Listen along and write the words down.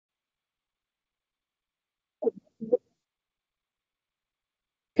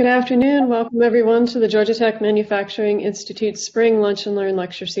Good afternoon. Welcome everyone to the Georgia Tech Manufacturing Institute Spring Lunch and Learn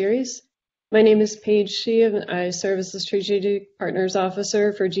Lecture Series. My name is Ph.D. and I serve as the Strategic Partners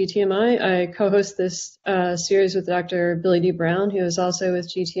Officer for GTMI. I co-host this series with Dr. Billy D. Brown, who is also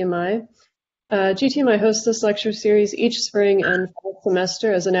with GTMI. GTMI hosts this lecture series each spring and fall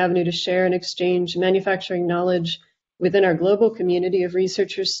semester as an avenue to share and exchange manufacturing knowledge within our global community of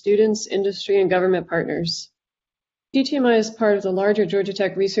researchers, students, industry, and government partners. GTMI is part of the larger Georgia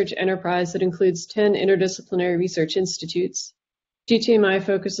Tech research enterprise that includes 10 interdisciplinary research institutes. GTMI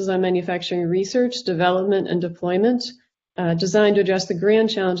focuses on manufacturing research, development, and deployment, designed to address the grand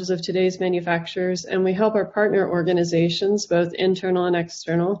challenges of today's manufacturers, and we help our partner organizations, both internal and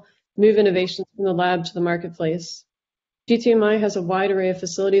external, move innovations from the lab to the marketplace. GTMI has a wide array of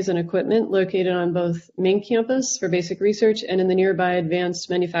facilities and equipment located on both main campus for basic research and in the nearby Advanced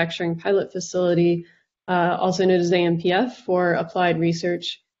Manufacturing Pilot Facility, also known as AMPF, for applied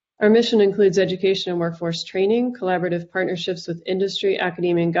research. Our mission includes education and workforce training, collaborative partnerships with industry,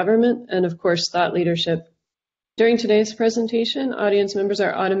 academia, and government, and of course, thought leadership. During today's presentation, audience members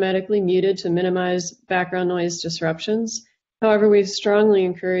are automatically muted to minimize background noise disruptions. However, we strongly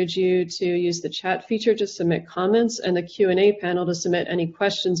encourage you to use the chat feature to submit comments and the Q&A panel to submit any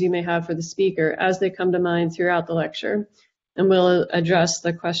questions you may have for the speaker as they come to mind throughout the lecture. And we'll address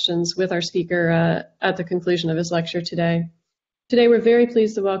the questions with our speaker at the conclusion of his lecture today. Today, we're very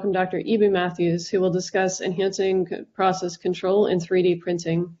pleased to welcome Dr. Ibo Matthews, who will discuss enhancing process control in 3D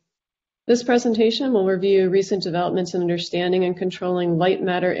printing. This presentation will review recent developments in understanding and controlling light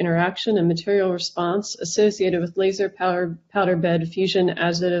matter interaction and material response associated with laser powder bed fusion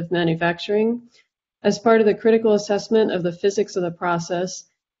additive manufacturing. As part of the critical assessment of the physics of the process,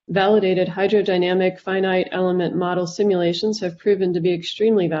 validated hydrodynamic finite element model simulations have proven to be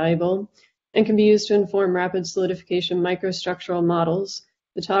extremely valuable and can be used to inform rapid solidification microstructural models.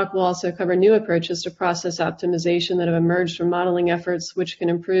 The talk will also cover new approaches to process optimization that have emerged from modeling efforts which can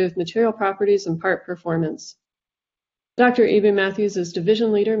improve material properties and part performance. Dr. Ibo Matthews is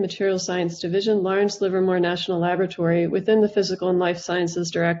Division Leader, Materials Science Division, Lawrence Livermore National Laboratory within the Physical and Life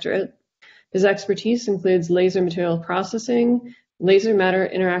Sciences Directorate. His expertise includes laser material processing, laser matter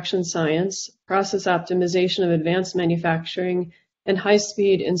interaction science, process optimization of advanced manufacturing, and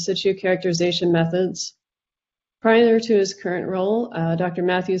high-speed in situ characterization methods. Prior to his current role, Dr.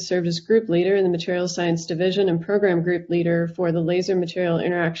 Matthews served as group leader in the Materials Science Division and program group leader for the Laser Material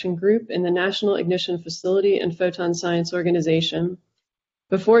Interaction Group in the National Ignition Facility and Photon Science Organization.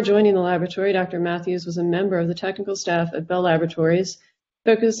 Before joining the laboratory, Dr. Matthews was a member of the technical staff at Bell Laboratories,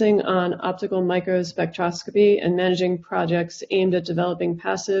 focusing on optical microspectroscopy and managing projects aimed at developing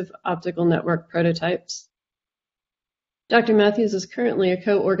passive optical network prototypes. Dr. Matthews is currently a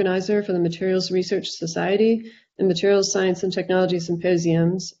co-organizer for the Materials Research Society and Materials Science and Technology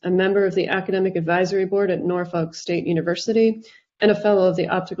Symposiums, a member of the Academic Advisory Board at Norfolk State University, and a fellow of the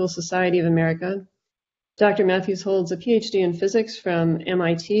Optical Society of America. Dr. Matthews holds a Ph.D. in physics from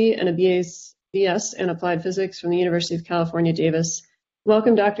MIT and a BS in applied physics from the University of California, Davis.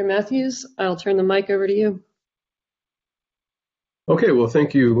 Welcome, Dr. Matthews. I'll turn the mic over to you. Okay, well,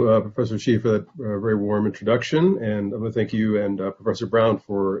 thank you, Professor Chi, for that very warm introduction. And I'm going to thank you and Professor Brown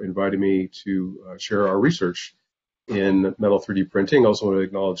for inviting me to share our research in metal 3D printing. I also want to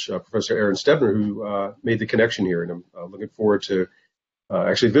acknowledge Professor Aaron Stebner, who made the connection here. And I'm looking forward to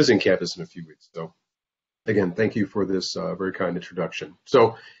actually visiting campus in a few weeks. So, again, thank you for this very kind introduction.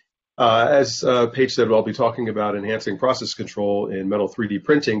 So, as Paige said, I'll be talking about enhancing process control in metal 3D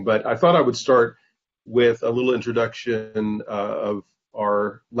printing, but I thought I would start with a little introduction of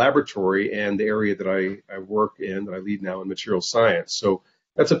our laboratory and the area that I work in, that I lead now in material science. So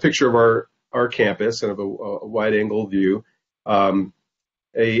that's a picture of our campus, kind of a wide-angle view. A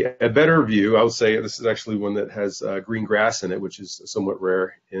better view, I would say, this is actually one that has green grass in it, which is somewhat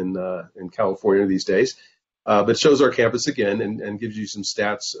rare in California these days. But shows our campus again and gives you some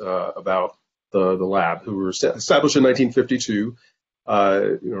stats about the lab, who were established in 1952,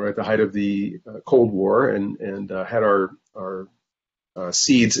 at the height of the Cold War, and had our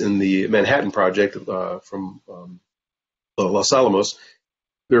seeds in the Manhattan Project from Los Alamos.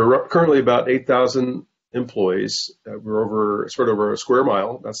 There are currently about 8,000 employees. We're spread over a square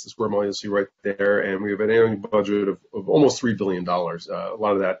mile. That's the square mile you'll see right there, and we have an annual budget of almost $3 billion. A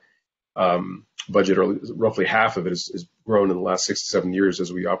lot of that budget, or roughly half of it, is grown in the last 6 to 7 years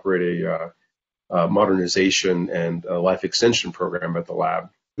as we operate a modernization and a life extension program at the lab.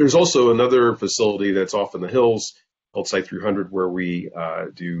 There's also another facility that's off in the hills called Site 300, where we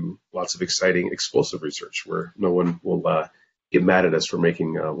do lots of exciting explosive research, where no one will get mad at us for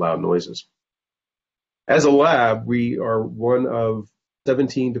making loud noises. As a lab, we are one of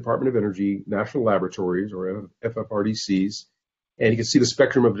 17 Department of Energy national laboratories, or FFRDCs, and you can see the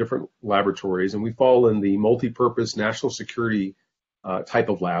spectrum of different laboratories, and we fall in the multi-purpose national security type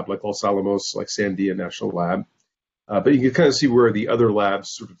of lab, like Los Alamos, like Sandia National Lab. But you can kind of see where the other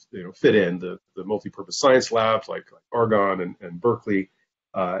labs sort of fit in, the multi-purpose science labs like Argonne and Berkeley,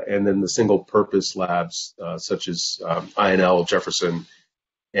 and then the single-purpose labs such as INL, Jefferson,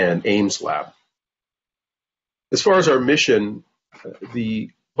 and Ames Lab. As far as our mission,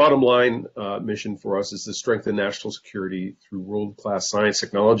 the bottom line mission for us is to strengthen national security through world-class science,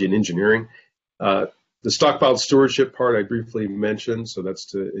 technology, and engineering. The stockpiled stewardship part I briefly mentioned, so that's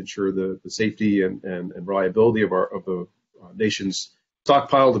to ensure the safety and reliability of the nation's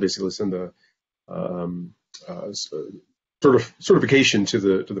stockpile, to basically send the certification to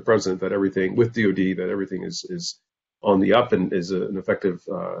the president that everything with DoD that everything is on the up and is an effective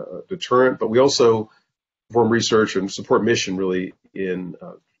deterrent. But we also perform research and support mission really in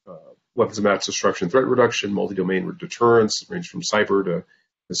weapons of mass destruction, threat reduction, multi-domain deterrence, range from cyber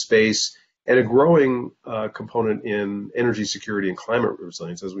to space, and a growing component in energy security and climate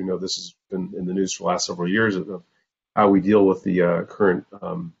resilience. As we know, this has been in the news for the last several years of how we deal with the current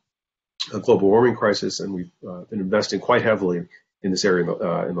global warming crisis, and we've been investing quite heavily in this area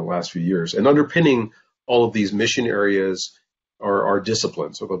in the last few years. And underpinning all of these mission areas are our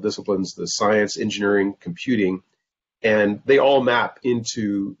disciplines, so-called disciplines, the science, engineering, computing, and they all map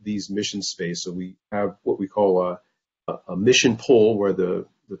into these mission space. So we have what we call a mission pull, where the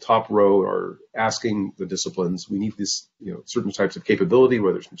top row are asking the disciplines, we need this, certain types of capability,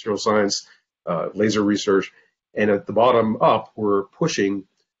 whether it's material science, laser research, and at the bottom up, we're pushing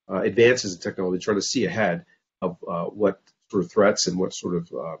advances in technology, trying to see ahead of what sort of threats and what sort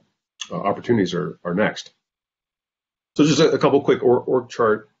of opportunities are next. So just a couple quick org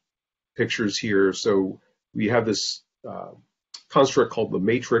chart pictures here. So we have this construct called the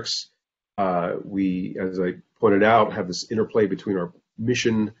matrix. We, as I pointed out, have this interplay between our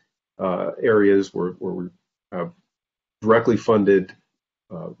mission areas where we have directly funded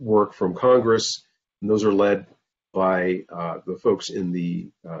work from Congress, and those are led by the folks in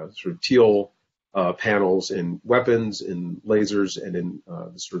the sort of teal panels in weapons, in lasers, and in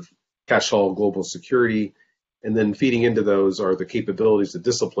the sort of catch-all global security. And then feeding into those are the capabilities, the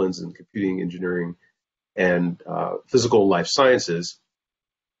disciplines in computing, engineering, and physical life sciences.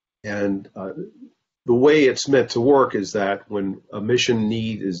 And the way it's meant to work is that when a mission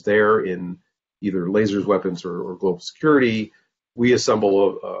need is there in either lasers, weapons, or global security, we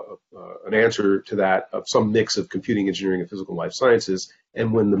assemble an answer to that of some mix of computing, engineering, and physical life sciences.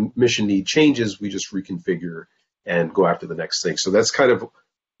 And when the mission need changes, we just reconfigure and go after the next thing. So that's kind of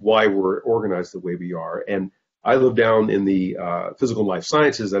why we're organized the way we are. And I live down in the physical and life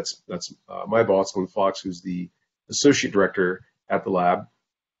sciences. That's my boss, Glenn Fox, who's the associate director at the lab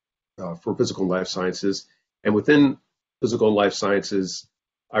for physical and life sciences. And within physical and life sciences,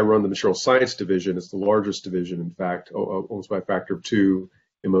 I run the material science division. It's the largest division, in fact, almost by a factor of 2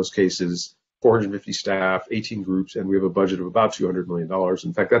 in most cases, 450 staff, 18 groups, and we have a budget of about $200 million.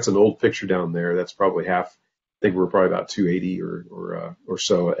 In fact, that's an old picture down there. That's probably half. I think we're probably about 280 or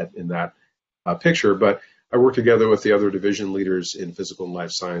so in that picture. But I work together with the other division leaders in physical and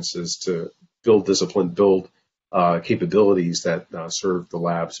life sciences to build discipline, build capabilities that serve the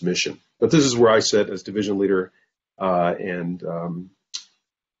lab's mission. But this is where I sit as division leader, and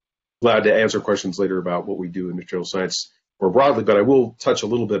glad to answer questions later about what we do in material science more broadly, but I will touch a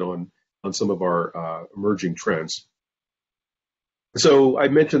little bit on some of our emerging trends. So I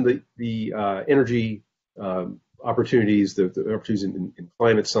mentioned the energy opportunities, the opportunities in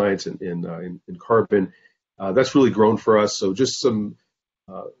climate science and in carbon. That's really grown for us. So just some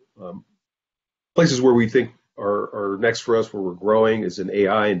places where we think are next for us, where we're growing, is in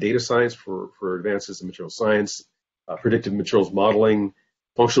AI and data science for advances in material science, predictive materials modeling,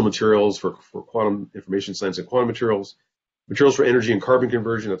 functional materials for quantum information science and quantum materials for energy and carbon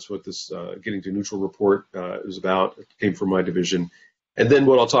conversion. That's what this Getting to Neutral report is about. It came from my division. And then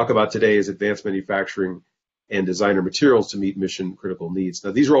what I'll talk about today is advanced manufacturing and designer materials to meet mission critical needs.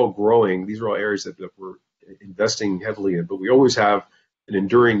 Now, these are all growing. These are all areas that we're investing heavily in, but we always have an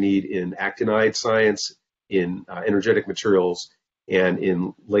enduring need in actinide science, in energetic materials, and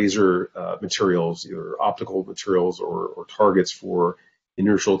in laser materials, either optical materials or targets for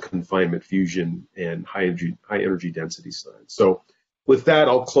inertial confinement fusion and high energy density science. So with that,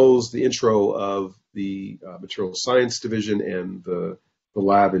 I'll close the intro of the material science division and the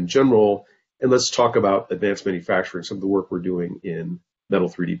lab in general, and let's talk about advanced manufacturing, some of the work we're doing in metal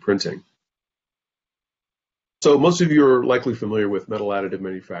 3D printing. So most of you are likely familiar with metal additive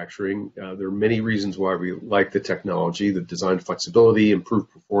manufacturing. There are many reasons why we like the technology: the design flexibility, improved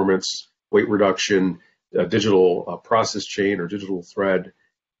performance, weight reduction, digital process chain or digital thread.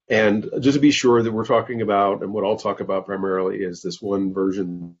 And just to be sure that we're talking about, and what I'll talk about primarily, is this one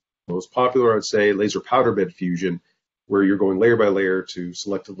version, most popular, I'd say, laser powder bed fusion, where you're going layer by layer to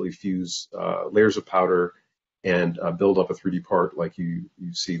selectively fuse layers of powder and build up a 3D part like you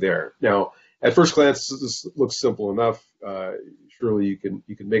see there. Now, at first glance, this looks simple enough. Surely you can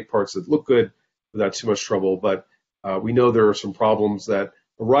make parts that look good without too much trouble, but we know there are some problems that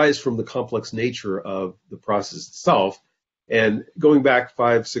arise from the complex nature of the process itself. And going back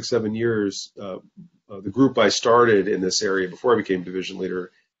 5, 6, 7 years, the group I started in this area before I became division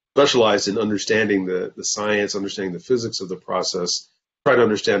leader specialized in understanding the science, understanding the physics of the process, trying to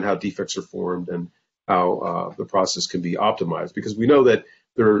understand how defects are formed and how the process can be optimized. Because we know that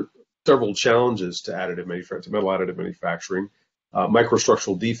there are several challenges to additive manufacturing, to metal additive manufacturing.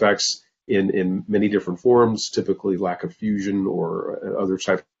 Microstructural defects in many different forms, typically lack of fusion or other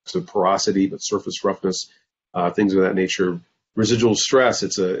types of porosity, but surface roughness, things of that nature. Residual stress,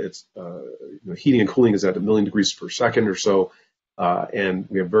 heating and cooling is at 1 million degrees per second or so, and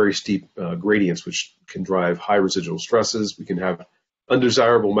we have very steep gradients, which can drive high residual stresses. We can have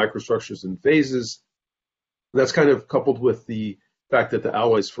undesirable microstructures and phases. That's kind of coupled with the fact that the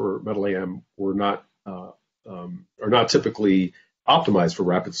alloys for metal AM are not typically optimized for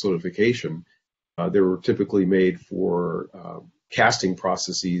rapid solidification. They were typically made for casting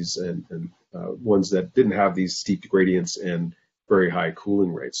processes and ones that didn't have these steep gradients and very high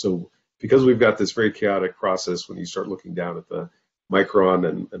cooling rates. So because we've got this very chaotic process, when you start looking down at the micron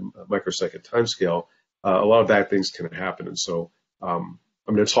and microsecond timescale, a lot of bad things can happen. And so I'm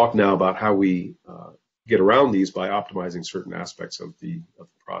going to talk now about how we get around these by optimizing certain aspects of the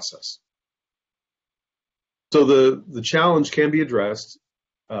process. So the challenge can be addressed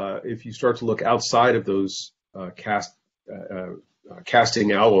if you start to look outside of those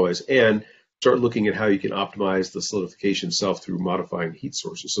casting alloys and start looking at how you can optimize the solidification itself through modifying heat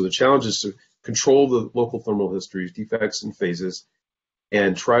sources. So the challenge is to control the local thermal histories, defects, and phases,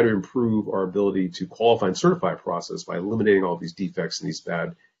 and try to improve our ability to qualify and certify a process by eliminating all these defects and these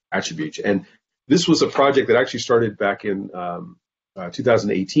bad attributes. And this was a project that actually started back in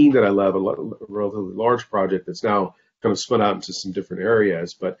 2018 that I led, a relatively large project that's now kind of spun out into some different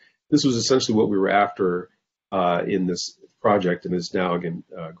areas. But this was essentially what we were after in this project, and is now again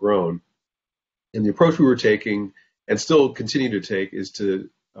grown. And the approach we were taking, and still continue to take, is to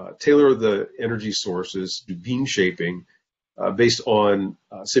tailor the energy sources to beam shaping based on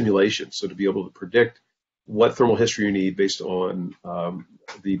simulation. So to be able to predict what thermal history you need based on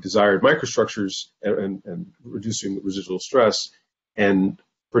the desired microstructures and reducing the residual stress, and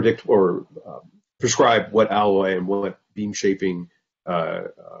predict or prescribe what alloy and what beam shaping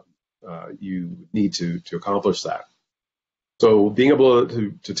you need to accomplish that. So being able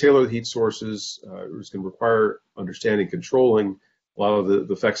to tailor the heat sources is going to require understanding, controlling a lot of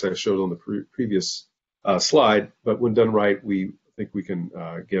the effects I showed on the previous slide, but when done right, we think we can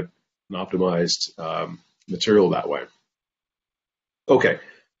get an optimized material that way. Okay,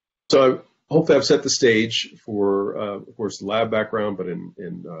 so hopefully I've set the stage for, of course, the lab background, but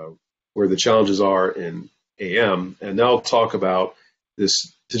in where the challenges are in AM, and now I'll talk about this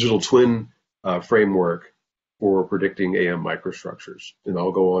digital twin framework for predicting AM microstructures. And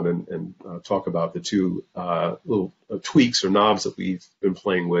I'll go on and talk about the two little tweaks or knobs that we've been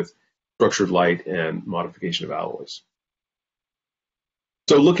playing with: structured light and modification of alloys.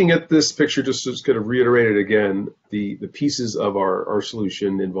 So looking at this picture, just going to reiterate it again, the pieces of our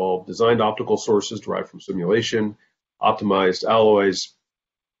solution involve designed optical sources derived from simulation, optimized alloys,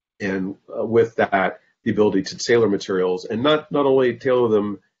 and with that, the ability to tailor materials, and not only tailor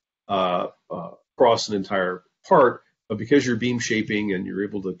them across an entire part, but because you're beam shaping and you're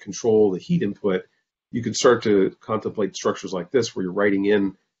able to control the heat input, you can start to contemplate structures like this where you're writing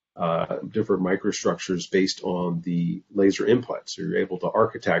in different microstructures based on the laser input. So you're able to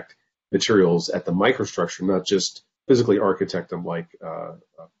architect materials at the microstructure, not just physically architect them like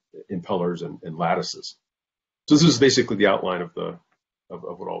impellers and lattices. So this is basically the outline of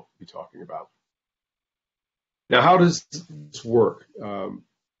what I'll be talking about. Now, how does this work?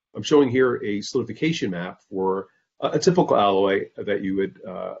 I'm showing here a solidification map for a typical alloy that you would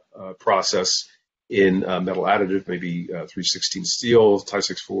process in metal additive, maybe 316 steel,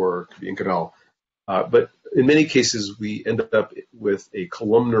 Ti64, could be Inconel. But in many cases, we end up with a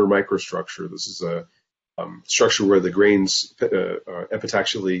columnar microstructure. This is a structure where the grains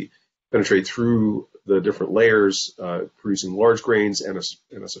epitaxially penetrate through the different layers, producing large grains and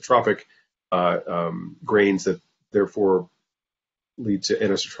anisotropic grains that therefore lead to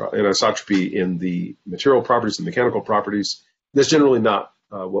anisotropy in the material properties and mechanical properties. That's generally not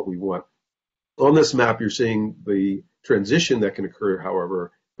what we want. On this map, you're seeing the transition that can occur,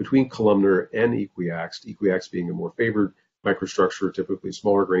 however, between columnar and equiaxed, equiaxed being a more favored microstructure, typically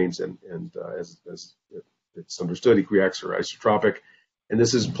smaller grains, and as it's understood, equiaxed are isotropic. And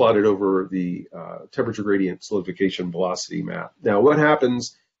this is plotted over the temperature gradient solidification velocity map. Now, what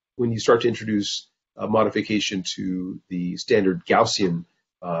happens when you start to introduce a modification to the standard Gaussian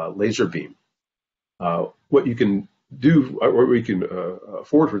laser beam? What you can do, what we can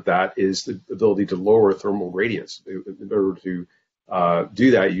afford with that, is the ability to lower thermal gradients. In order to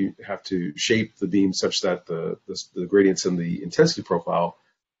do that, you have to shape the beam such that the gradients in the intensity profile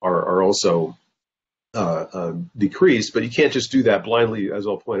are also decreased. But you can't just do that blindly, as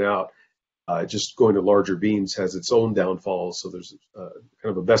I'll point out. Just going to larger beams has its own downfalls. So there's kind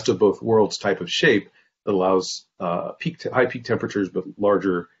of a best of both worlds type of shape that allows high peak temperatures, but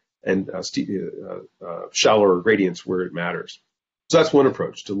larger and shallower gradients where it matters. So that's one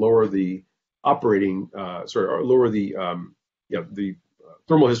approach, to lower the lower the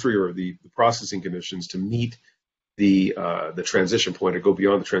thermal history or the processing conditions to meet the transition point, or go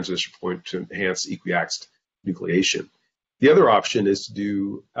beyond the transition point to enhance equiaxed nucleation. The other option is to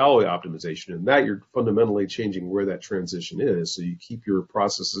do alloy optimization, and that you're fundamentally changing where that transition is. So you keep your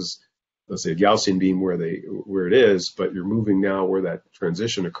processes, let's say a Gaussian beam where it is, but you're moving now where that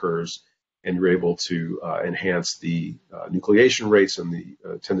transition occurs, and you're able to enhance the nucleation rates and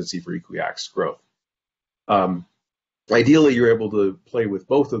the tendency for equiaxed growth. Ideally, you're able to play with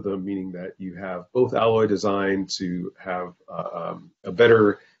both of them, meaning that you have both alloy designed to have a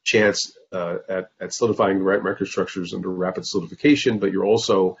better chance at solidifying the right microstructures under rapid solidification, but you're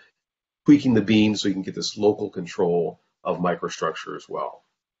also tweaking the beam so you can get this local control of microstructure as well.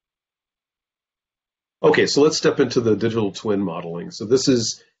 Okay, so let's step into the digital twin modeling. So this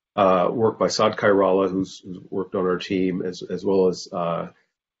is work by Saad Kairala, who's worked on our team, as well as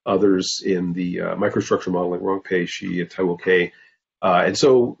others in the microstructure modeling, Rong Pei, Shi, and Taiwo Kei. And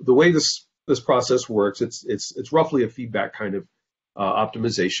so the way this process works, it's roughly a feedback kind of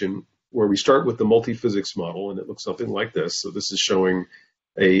optimization, where we start with the multi-physics model, and it looks something like this. So this is showing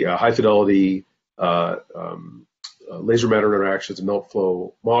a high fidelity laser matter interactions and melt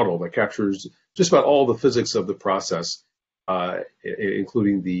flow model that captures just about all the physics of the process,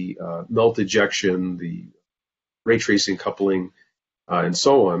 including the melt ejection, the ray tracing coupling, and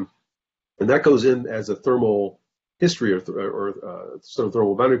so on. And that goes in as a thermal history or sort of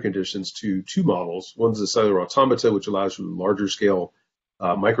thermal boundary conditions to two models. One's the cellular automata, which allows you larger scale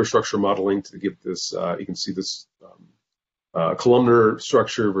microstructure modeling to give this, you can see this columnar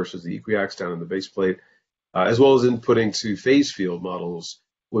structure versus the equiax down in the base plate, as well as inputting to phase field models,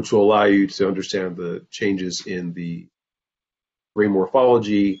 which will allow you to understand the changes in the grain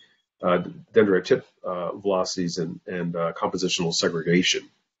morphology, dendrite tip velocities, and compositional segregation.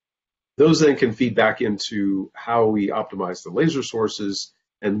 Those then can feed back into how we optimize the laser sources,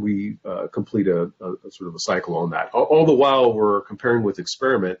 and we complete a sort of a cycle on that. All the while, we're comparing with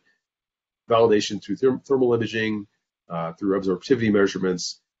experiment validation through thermal imaging, through absorptivity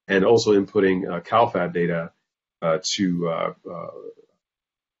measurements, and also inputting CalFAD data to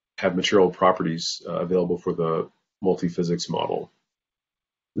have material properties available for the multi-physics model.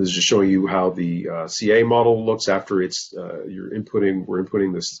 This is just showing you how the CA model looks after it's we're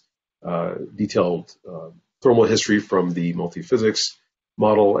inputting this detailed thermal history from the multi-physics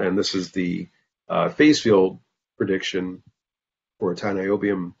model, and this is the phase field prediction for a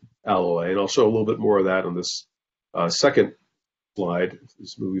titanium alloy. And I'll show a little bit more of that on this second slide.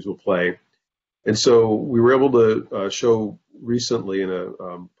 These movies will play. And so we were able to show recently in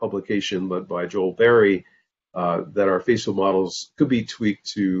a publication led by Joel Berry that our phase field models could be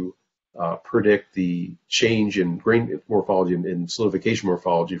tweaked to predict the change in grain morphology and solidification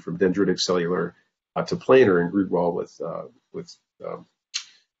morphology from dendritic cellular to planar, and agreed well with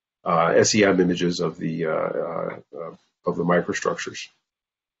SEM images of the microstructures.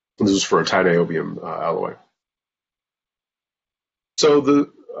 And this is for a titanium alloy. So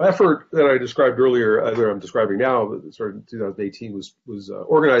the effort that I described earlier, that I'm describing now, that started in 2018, was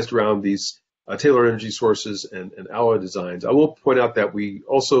organized around these tailored energy sources and alloy designs. I will point out that we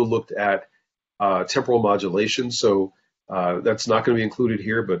also looked at temporal modulation. So that's not going to be included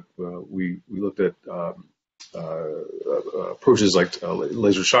here, but we looked at approaches like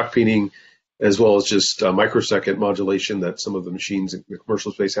laser shock peening, as well as just microsecond modulation that some of the machines in the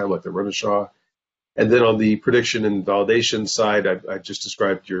commercial space have, like the Renishaw. And then on the prediction and validation side, I just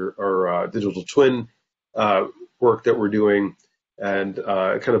described our digital twin work that we're doing, And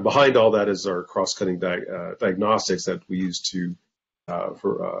kind of behind all that is our cross-cutting diagnostics that we use to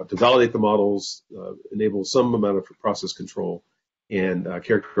validate the models, enable some amount of process control, and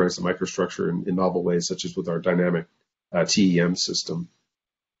characterize the microstructure in novel ways, such as with our dynamic TEM system.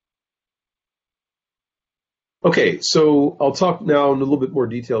 Okay, so I'll talk now in a little bit more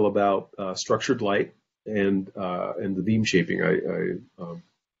detail about structured light and the beam shaping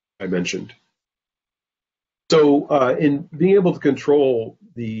I mentioned. So in being able to control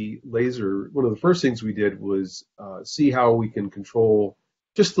the laser, one of the first things we did was see how we can control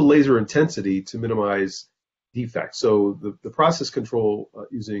just the laser intensity to minimize defects. So the process control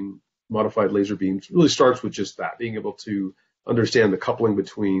using modified laser beams really starts with just that, being able to understand the coupling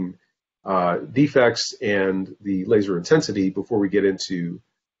between defects and the laser intensity before we get into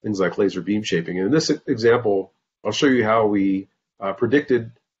things like laser beam shaping. And in this example, I'll show you how we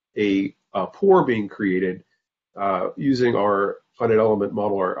predicted a pore being created using our finite element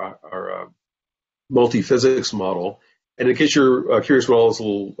model, our multi-physics model. And in case you're curious what all those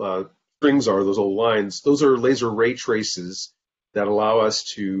little strings are, those little lines, those are laser ray traces that allow us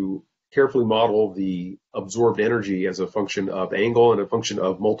to carefully model the absorbed energy as a function of angle and a function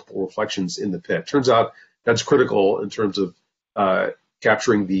of multiple reflections in the pit. Turns out that's critical in terms of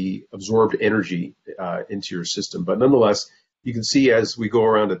capturing the absorbed energy into your system. But nonetheless, you can see as we go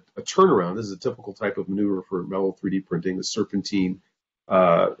around a turnaround, this is a typical type of maneuver for metal 3D printing, the serpentine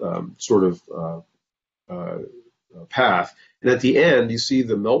sort of path. And at the end, you see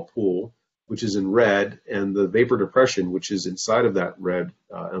the melt pool, which is in red, and the vapor depression, which is inside of that red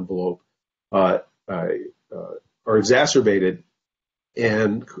envelope, are exacerbated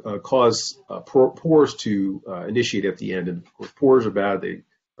and cause pores to initiate at the end. And of course, pores are bad.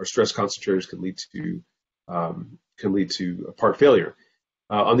 Our stress concentrators can lead to part failure.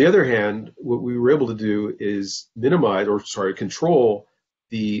 On the other hand, what we were able to do is control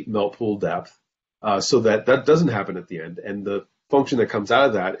the melt pool depth so that doesn't happen at the end. And the function that comes out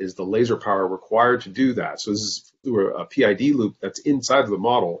of that is the laser power required to do that. So this is through a P.I.D. loop that's inside of the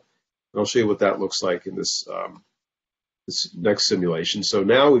model. And I'll show you what that looks like in this next simulation. So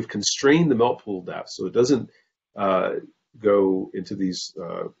now we've constrained the melt pool depth so it doesn't go into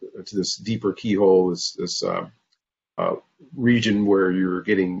this deeper keyhole, this region where you're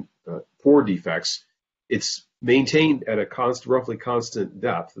getting pore defects. It's maintained at a roughly constant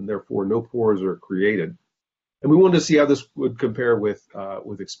depth, and therefore no pores are created. And we wanted to see how this would compare with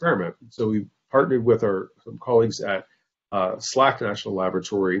experiment. So we partnered with some colleagues at SLAC National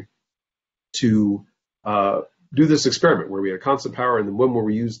Laboratory to do this experiment where we had constant power, and then one where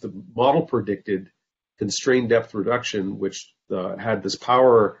we used the model predicted constrained depth reduction, which had this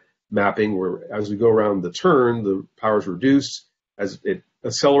power mapping where as we go around the turn, the power is reduced. As it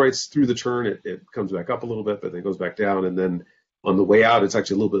accelerates through the turn, it comes back up a little bit, but then it goes back down. And then on the way out, it's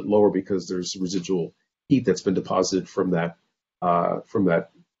actually a little bit lower because there's residual heat that's been deposited from that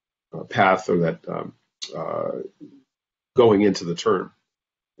path or that going into the turn.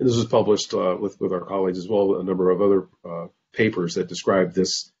 And this was published with our colleagues as well, a number of other papers that describe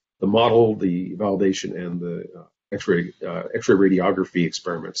this, the model, the validation, and the X-ray radiography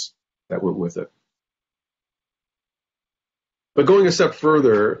experiments that went with it. But going a step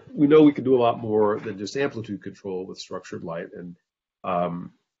further, we know we can do a lot more than just amplitude control with structured light. And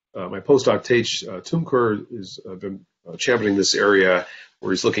my postdoc, Tej Tumkur, has been championing this area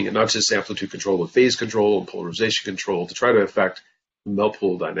where he's looking at not just amplitude control, but phase control and polarization control to try to affect melt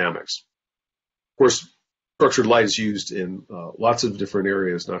pool dynamics. Of course, structured light is used in lots of different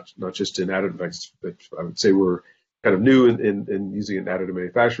areas, not just in additive. I would say we're kind of new in using it in additive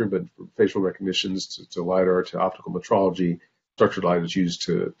manufacturing, but from facial recognitions to LiDAR to optical metrology, structured light is used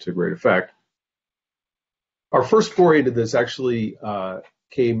to great effect. Our first foray into this actually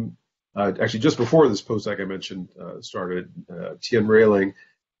came just before this postdoc I mentioned started. Tien Railing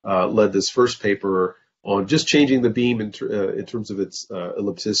led this first paper on just changing the beam in terms of its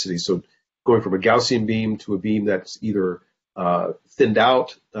ellipticity. So going from a Gaussian beam to a beam that's either thinned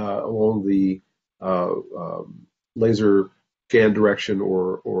out along the laser scan direction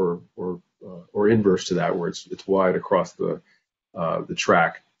or inverse to that, where it's wide across the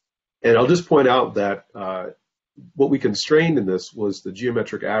track. And I'll just point out that what we constrained in this was the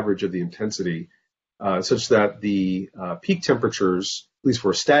geometric average of the intensity, such that the peak temperatures, at least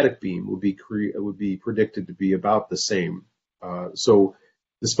for a static beam, would be predicted to be about the same. So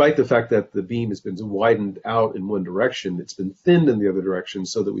despite the fact that the beam has been widened out in one direction, it's been thinned in the other direction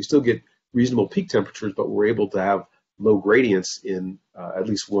so that we still get reasonable peak temperatures, but we're able to have low gradients in at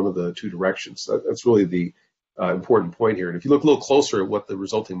least one of the two directions. That's really the important point here. And if you look a little closer at what the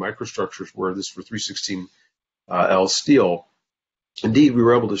resulting microstructures were, this for 316L steel, indeed, we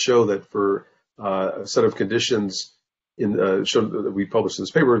were able to show that for a set of conditions that we published in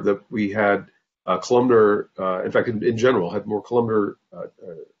this paper, that we had columnar, in fact, in general, had more columnar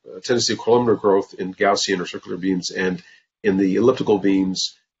tendency of columnar growth in Gaussian or circular beams, and in the elliptical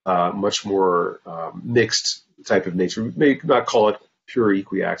beams, much more mixed type of nature. We may not call it pure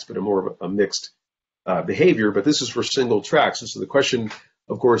equiax, but a more of a mixed behavior. But this is for single tracks, and so the question,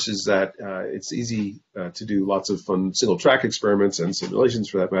 of course, is that it's easy to do lots of fun single track experiments and simulations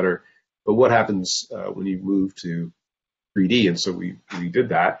for that matter, but what happens when you move to 3D? And so we did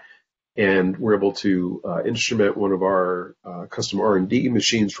that, and we're able to instrument one of our custom R&D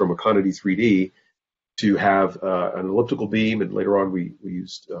machines from Econity 3D to have an elliptical beam, and later on we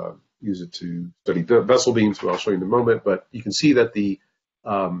use it to study vessel beams, which I'll show you in a moment. But you can see that the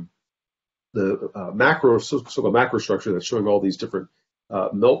so-called macrostructure that's showing all these different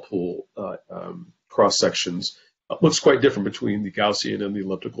melt pool cross sections looks quite different between the Gaussian and the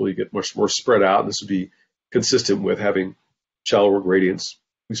elliptical. You get much more spread out, and this would be consistent with having shallower gradients.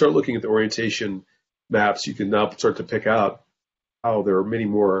 We start looking at the orientation maps. You can now start to pick out how there are many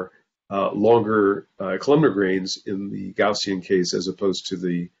more longer columnar grains in the Gaussian case as opposed to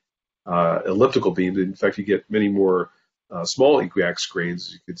the elliptical beam. In fact, you get many more small equiax grains,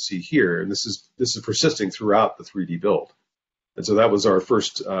 as you can see here, and this is persisting throughout the 3D build. And so that was our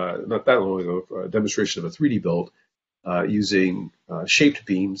first, not that long ago, demonstration of a 3D build using shaped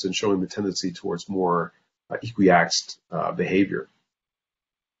beams and showing the tendency towards more equiaxed behavior.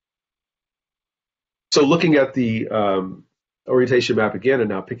 So looking at the orientation map again, and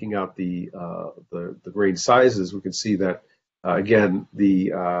now picking out the grain sizes, we can see that again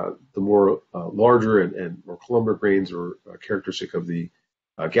the more larger and more columnar grains are characteristic of the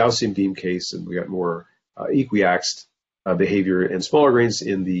Gaussian beam case, and we got more equiaxed behavior, and smaller grains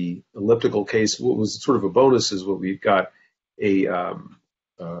in the elliptical case. What was sort of a bonus is what we got a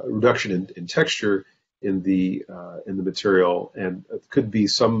reduction in texture in the material, and it could be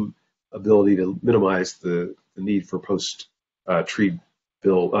some ability to minimize the need for post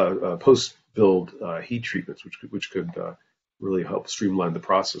build heat treatments, which could really help streamline the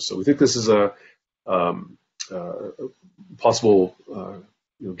process. So we think this is a possible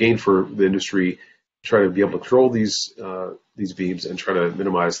gain for the industry, try to be able to control these beams and try to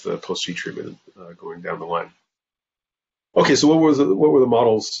minimize the post heat treatment going down the line. Okay, so what were the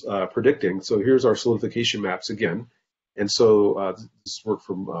models predicting? So here's our solidification maps again. And so this work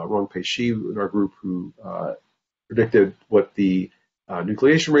from Ph.D. in our group, who predicted what the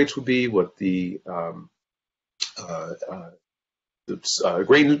nucleation rates would be, what the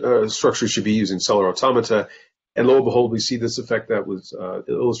grain structures should be using cellular automata. And lo and behold, we see this effect that was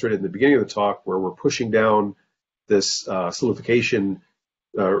illustrated in the beginning of the talk, where we're pushing down this solidification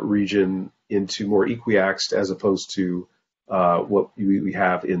region into more equiaxed, as opposed to what we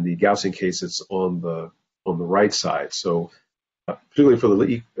have in the Gaussian case. It's on the right side. So particularly for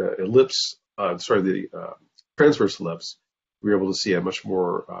the the transverse ellipse, we were able to see a much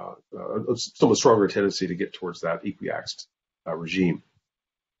more, somewhat stronger tendency to get towards that equiaxed regime.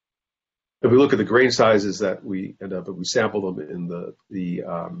 If we look at the grain sizes that we end up, if we sample them in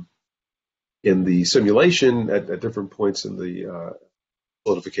the simulation at different points in the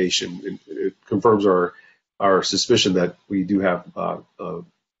solidification, it confirms our suspicion that we do have a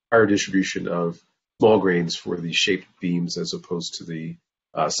higher distribution of small grains for the shaped beams as opposed to the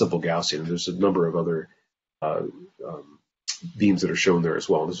simple Gaussian. And there's a number of other beams that are shown there as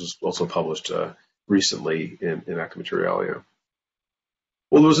well. And this was also published recently in Acta Materialia.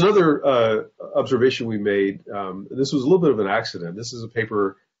 Well, there was another observation we made. This was a little bit of an accident. This is a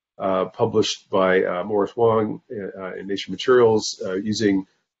paper published by Morris Wong in Nature Materials using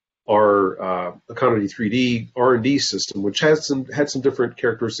our Econity 3D R&D system, which had some different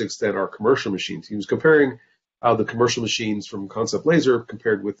characteristics than our commercial machines. He was comparing how the commercial machines from Concept Laser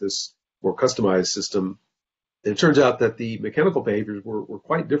compared with this more customized system. And it turns out that the mechanical behaviors were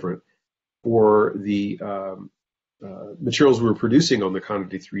quite different for the materials we were producing on the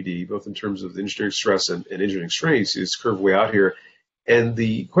Econity 3D, both in terms of the engineering stress and engineering strain. You see this curve way out here. And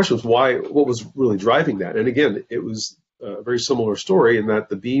the question was what was really driving that? And again, it was a very similar story in that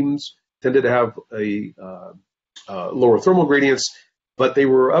the beams tended to have a lower thermal gradients, but they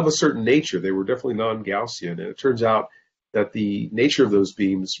were of a certain nature. They were definitely non-Gaussian. And it turns out that the nature of those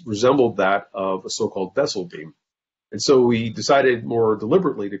beams resembled that of a so-called vessel beam. And so we decided more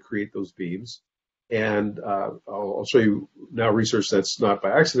deliberately to create those beams. And I'll show you now research that's not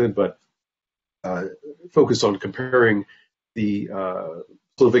by accident, but focused on comparing the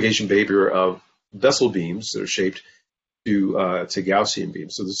solidification behavior of vessel beams that are shaped to Gaussian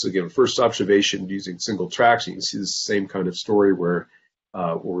beams. So this is again first observation using single tracks. You can see the same kind of story where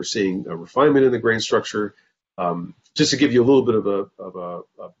we're seeing a refinement in the grain structure. Just to give you a little bit of a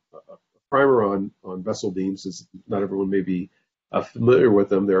primer on vessel beams, as not everyone may be familiar with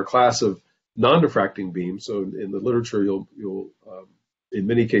them. They're a class of non-diffracting beams. So in the literature, you'll in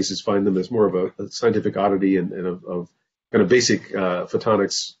many cases find them as more of a scientific oddity and of kind of basic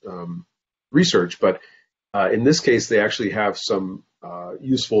photonics research. But in this case, they actually have some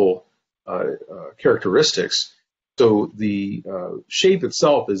useful characteristics. So the shape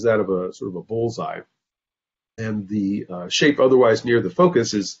itself is that of a sort of a bullseye, and the shape otherwise near the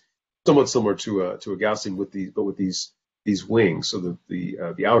focus is somewhat similar to a Gaussian with these wings. So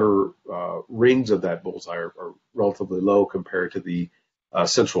the outer rings of that bullseye are relatively low compared to the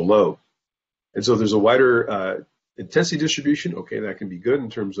central lobe. And so there's a wider intensity distribution. Okay, that can be good in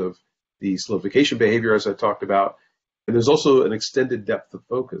terms of the solidification behavior, as I talked about. And there's also an extended depth of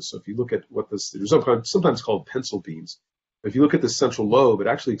focus. So if you look at what they're sometimes called pencil beams. If you look at the central lobe, it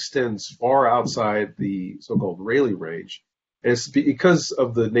actually extends far outside the so-called Rayleigh range. And it's because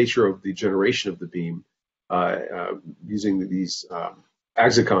of the nature of the generation of the beam using these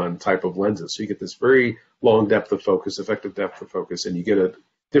Axicon type of lenses. So you get this very long depth of focus, effective depth of focus, and you get a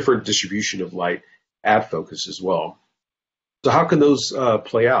different distribution of light at focus as well. So how can those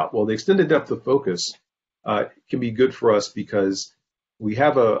play out? Well, the extended depth of focus can be good for us because we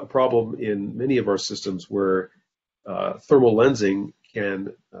have a problem in many of our systems where thermal lensing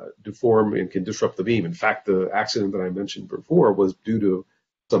can deform and can disrupt the beam. In fact, the accident that I mentioned before was due to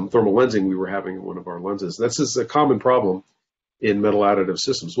some thermal lensing we were having in one of our lenses. This is a common problem in metal additive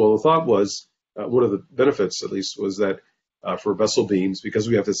systems. Well, the thought was, one of the benefits at least, was that for vessel beams, because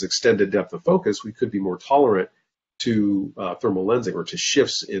we have this extended depth of focus, we could be more tolerant to thermal lensing or to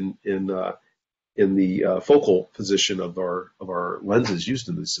shifts in the focal position of our lenses used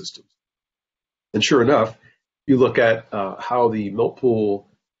in these systems. And sure enough, you look at how the melt pool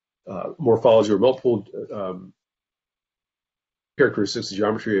morphology or melt pool characteristics, the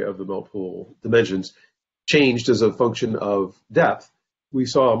geometry of the melt pool dimensions changed as a function of depth. We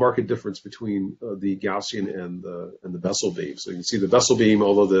saw a marked difference between the Gaussian and the vessel beam. So you can see the vessel beam,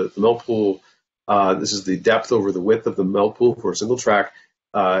 although the melt pool, this is the depth over the width of the melt pool for a single track,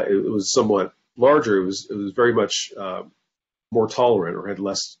 it was somewhat larger. It was very much more tolerant or had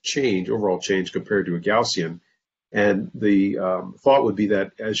less change, overall change compared to a Gaussian. And the thought would be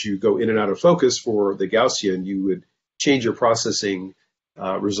that as you go in and out of focus for the Gaussian, you would change your processing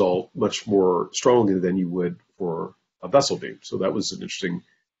result much more strongly than you would for a vessel beam. So that was an interesting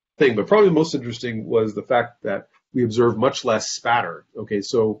thing. But probably the most interesting was the fact that we observed much less spatter. Okay,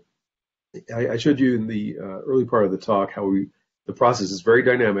 so I showed you in the early part of the talk how the process is very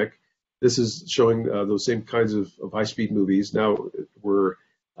dynamic. This is showing those same kinds of high-speed movies. Now we're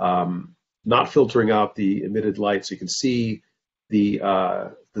not filtering out the emitted light, so you can see the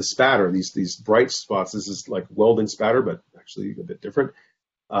spatter, these bright spots. This is like welding spatter, but actually a bit different.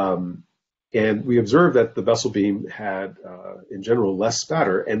 And we observed that the vessel beam had, in general, less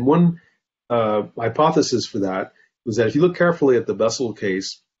spatter. And one hypothesis for that was that if you look carefully at the vessel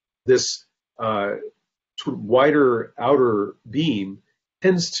case, this sort of wider outer beam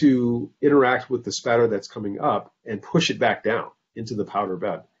tends to interact with the spatter that's coming up and push it back down into the powder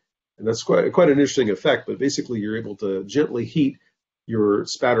bed. And that's quite an interesting effect, but basically you're able to gently heat your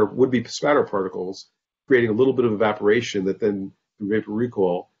would-be spatter particles, creating a little bit of evaporation that then, through vapor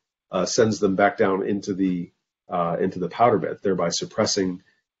recoil, sends them back down into the powder bed, thereby suppressing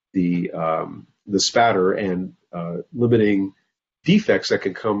the spatter and limiting defects that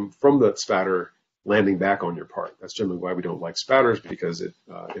can come from that spatter landing back on your part. That's generally why we don't like spatters, because if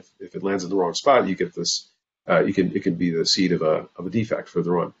it lands in the wrong spot, you get this. It can be the seed of a defect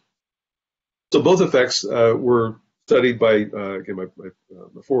further on. So both effects were studied by again my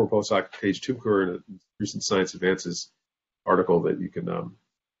former postdoc Paige Tumker in a recent Science Advances article that you can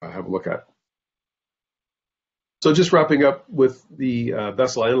have a look at. So just wrapping up with the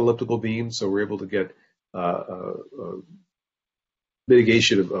vessel and elliptical beam, so we're able to get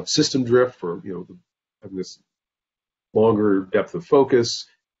mitigation of system drift for having this longer depth of focus.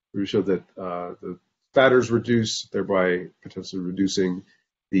 We showed that the spatters reduce, thereby potentially reducing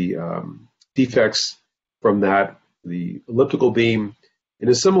the defects from that. The elliptical beam, in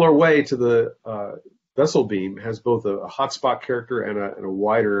a similar way to the vessel beam, has both a hotspot character and a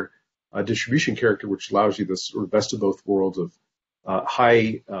wider distribution character, which allows you the sort of best of both worlds of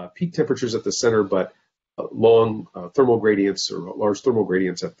high peak temperatures at the center, but long thermal gradients or large thermal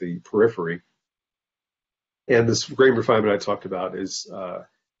gradients at the periphery. And this grain refinement I talked about is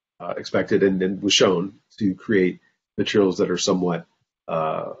expected and was shown to create materials that are somewhat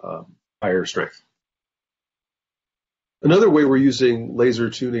higher strength. Another way we're using laser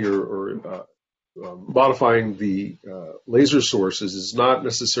tuning or modifying the laser sources is not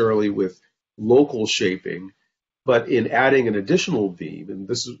necessarily with local shaping, but in adding an additional beam, and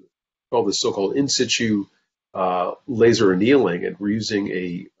this is called the so-called in situ laser annealing, and we're using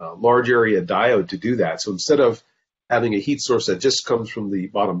a large area diode to do that. So instead of having a heat source that just comes from the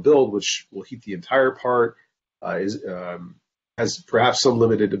bottom build, which will heat the entire part, has perhaps some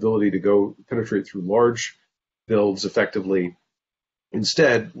limited ability to go penetrate through large builds effectively.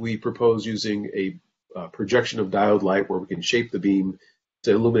 Instead, we propose using a projection of diode light where we can shape the beam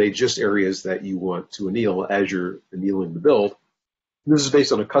to illuminate just areas that you want to anneal as you're annealing the build. And this is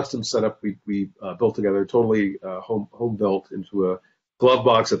based on a custom setup we built together, totally home built into a glove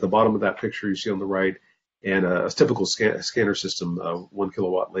box at the bottom of that picture you see on the right, and a typical scanner system, 1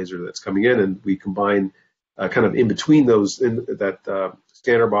 kilowatt laser that's coming in, and we combine kind of in between those, in that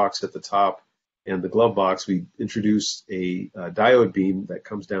scanner box at the top and the glove box, we introduce a diode beam that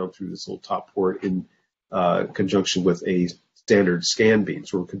comes down through this little top port in conjunction with a standard scan beam.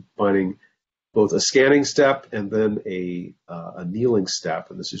 So we're combining both a scanning step and then a annealing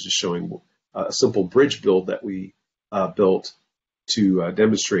step, and this is just showing a simple bridge build that we built to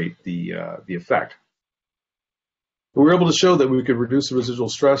demonstrate the effect. We were able to show that we could reduce the residual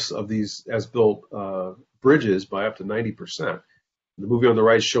stress of these as-built bridges by up to 90%. The movie on the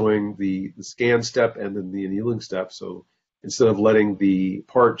right is showing the scan step and then the annealing step. So instead of letting the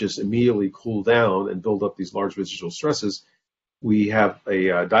part just immediately cool down and build up these large residual stresses, we have a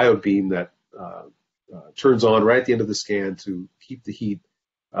diode beam that turns on right at the end of the scan to keep the heat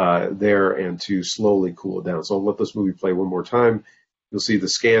there and to slowly cool it down. So I'll let this movie play one more time. You'll see the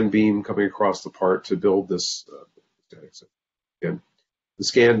scan beam coming across the part to build this. Again, the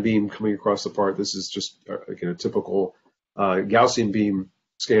scan beam coming across the part. This is just, again, a typical Gaussian beam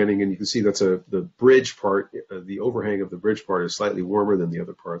scanning, and you can see that's the bridge part. The overhang of the bridge part is slightly warmer than the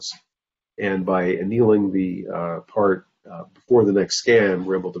other parts. And by annealing the part before the next scan,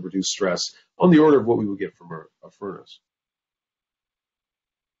 we're able to reduce stress on the order of what we would get from a furnace.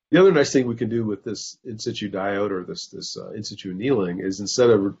 The other nice thing we can do with this in situ diode or this in situ annealing is instead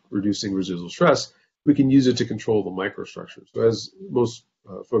of reducing residual stress, we can use it to control the microstructure. So as most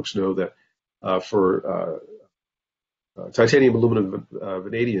folks know, that for titanium, aluminum,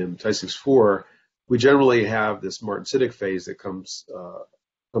 vanadium, Ti-6-4, we generally have this martensitic phase that comes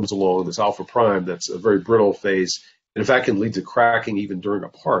along, this alpha prime, that's a very brittle phase, and in fact can lead to cracking even during a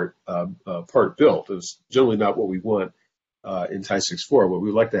part build. It's generally not what we want in Ti-6-4. What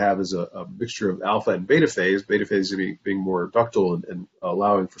we like to have is a mixture of alpha and beta phase being more ductile and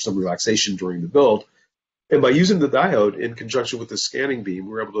allowing for some relaxation during the build. And by using the diode in conjunction with the scanning beam,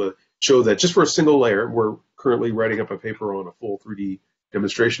 we're able to show that just for a single layer, we're currently writing up a paper on a full 3D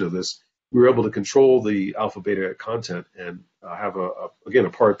demonstration of this, we were able to control the alpha beta content and have, again, a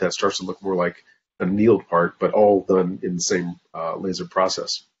part that starts to look more like an annealed part, but all done in the same laser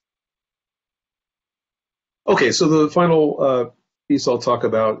process. Okay, so the final piece I'll talk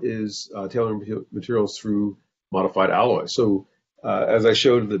about is tailoring materials through modified alloy. So as I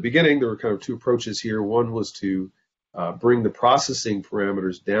showed in the beginning, there were kind of two approaches here. One was to bring the processing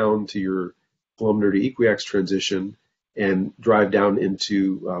parameters down to your columnar to equiax transition and drive down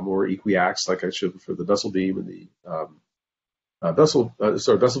into more equiax, like I showed for the vessel beam and the vessel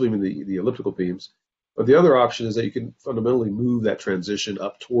beam and the elliptical beams. But the other option is that you can fundamentally move that transition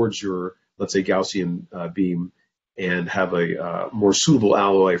up towards your, let's say, Gaussian beam and have a more suitable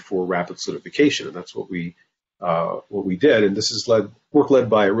alloy for rapid solidification, and that's what we did. And this is work led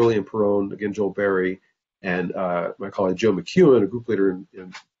by Aurelian Perron, again, Joel Berry, and my colleague Joe McEwen, a group leader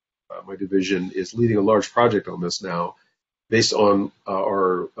in my division, is leading a large project on this now based on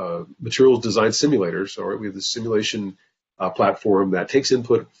our materials design simulators. So we have this simulation platform that takes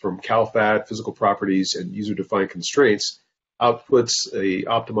input from CalFAT, physical properties, and user-defined constraints, outputs a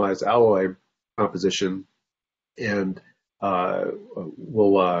optimized alloy composition, and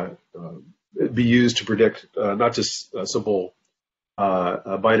will be used to predict not just simple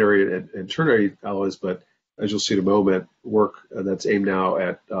binary and ternary alloys, but as you'll see in a moment, work that's aimed now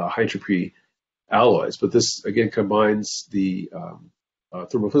at high entropy alloys. But this, again, combines the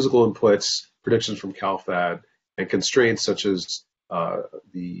thermophysical inputs, predictions from CalFAT, and constraints such as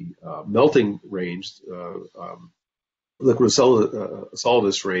the melting range, liquid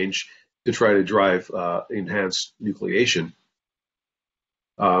solidus range, to try to drive enhanced nucleation.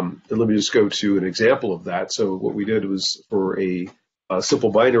 And let me just go to an example of that. So what we did was for a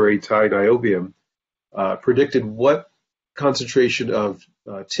simple binary ti-niobium, predicted what concentration of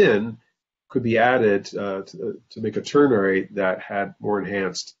tin could be added to make a ternary that had more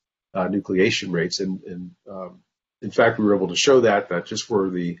enhanced nucleation rates. And in fact, we were able to show that just for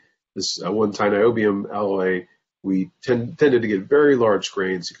this one niobium alloy, we tended to get very large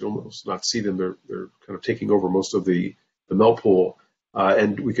grains. You can almost not see them. They're kind of taking over most of the melt pool.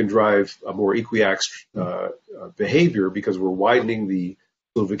 And we can drive a more equiax behavior because we're widening the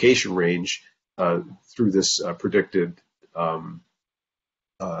solidification range through this predicted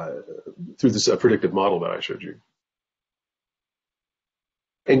predictive model that I showed you.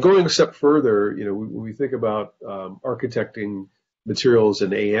 And going a step further, when we think about architecting materials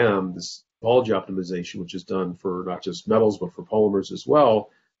in AM, this topology optimization, which is done for not just metals but for polymers as well,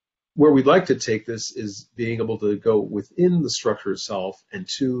 where we'd like to take this is being able to go within the structure itself and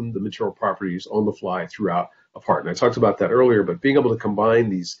tune the material properties on the fly throughout a part. And I talked about that earlier, but being able to combine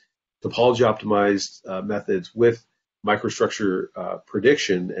these topology optimized methods with microstructure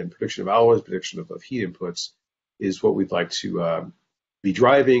prediction and prediction of alloys, prediction of heat inputs is what we'd like to be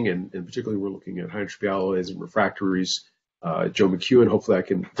driving. And particularly we're looking at high entropy alloys and refractories. Joe McEwen, hopefully I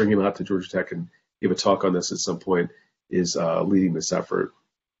can bring him out to Georgia Tech and give a talk on this at some point, is leading this effort.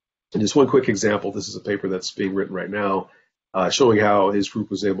 And just one quick example, this is a paper that's being written right now showing how his group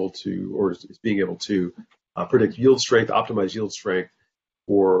was able to, or is being able to, predict yield strength, optimize yield strength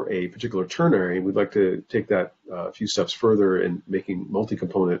for a particular ternary. And we'd like to take that a few steps further in making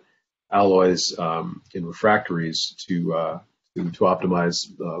multi-component alloys in refractories to optimize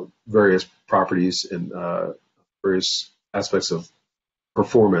various properties and various aspects of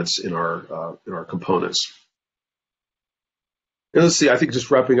performance in our components. And let's see, I think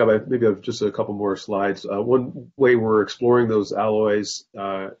just wrapping up, maybe I have just a couple more slides. One way we're exploring those alloys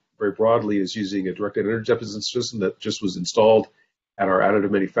very broadly is using a directed energy deposition system that just was installed at our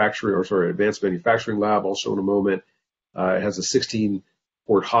additive manufacturing, advanced manufacturing lab. I'll show in a moment. It has a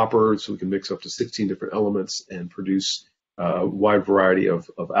 16-port hopper, so we can mix up to 16 different elements and produce a wide variety of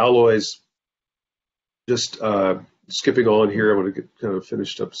alloys. Just skipping on here, I want to get kind of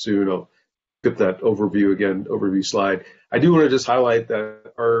finished up soon. I'll skip that overview slide. I do want to just highlight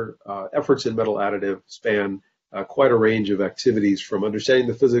that our efforts in metal additive span quite a range of activities, from understanding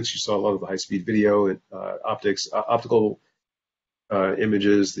the physics. You saw a lot of the high-speed video and optical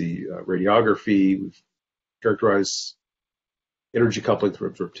images, the radiography. We've characterized energy coupling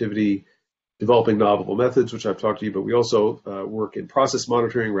through absorptivity, developing novel methods, which I've talked to you, but we also work in process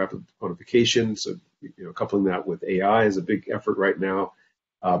monitoring, rapid quantification. So, coupling that with AI is a big effort right now.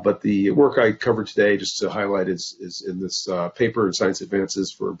 But the work I covered today, just to highlight, is in this paper in Science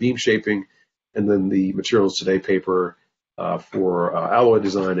Advances for beam shaping, and then the Materials Today paper for alloy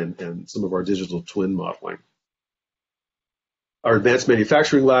design and some of our digital twin modeling. Our advanced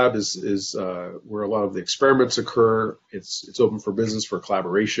manufacturing lab is where a lot of the experiments occur. It's open for business, for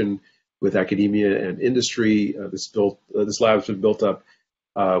collaboration with academia and industry. This lab has been built up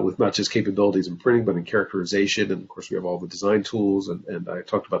with not just capabilities in printing, but in characterization. And of course, we have all the design tools, and I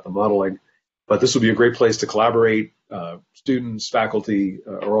talked about the modeling. But this would be a great place to collaborate. Students, faculty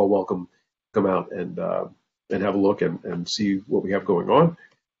are all welcome to come out and have a look and see what we have going on.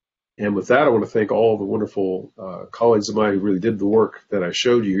 And with that, I want to thank all the wonderful colleagues of mine who really did the work that I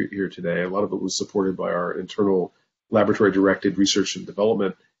showed you here today. A lot of it was supported by our internal laboratory-directed research and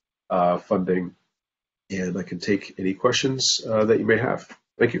development funding. And I can take any questions that you may have.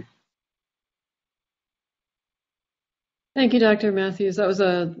 Thank you. Thank you, Dr. Matthews. That was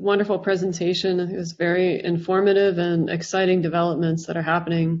a wonderful presentation. It was very informative and exciting developments that are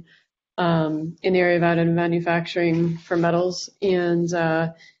happening in the area of additive manufacturing for metals. And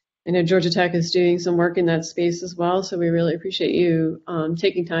I know Georgia Tech is doing some work in that space as well, so we really appreciate you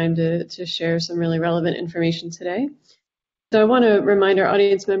taking time to share some really relevant information today. So I want to remind our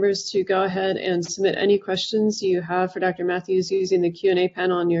audience members to go ahead and submit any questions you have for Dr. Matthews using the Q&A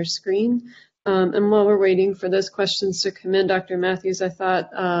panel on your screen. And while we're waiting for those questions to come in, Dr. Matthews, I thought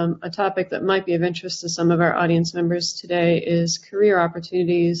a topic that might be of interest to some of our audience members today is career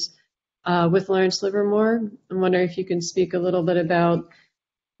opportunities with Lawrence Livermore. I'm wondering if you can speak a little bit about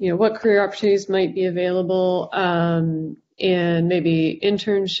what career opportunities might be available and maybe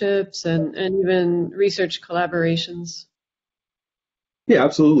internships and even research collaborations. Yeah,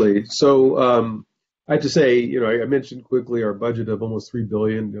 absolutely. So I have to say, I mentioned quickly our budget of almost $3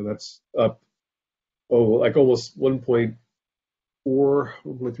 billion. That's up, like almost 1.3 or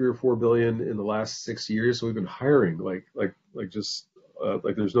 4 billion in the last 6 years. So we've been hiring like there's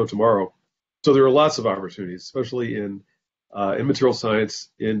no tomorrow. So there are lots of opportunities, especially in material science,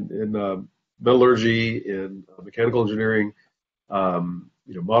 in metallurgy, in mechanical engineering,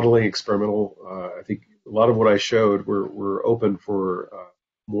 modeling, experimental. I think a lot of what I showed, we're open for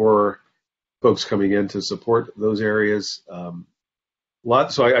more folks coming in to support those areas.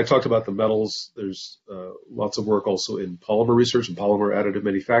 So I talked about the metals. There's lots of work also in polymer research and polymer additive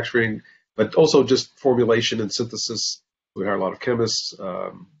manufacturing, but also just formulation and synthesis. We hire a lot of chemists,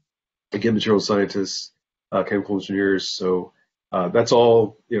 again, material scientists, chemical engineers. So that's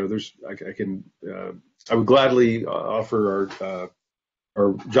all. I would gladly offer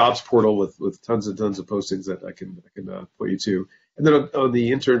our jobs portal with tons and tons of postings that I can point you to. And then on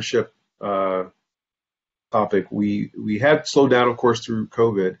the internship topic, we had slowed down, of course, through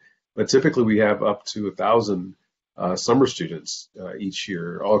COVID, but typically we have up to 1,000 summer students each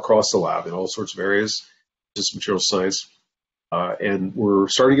year, all across the lab in all sorts of areas, just material science. And we're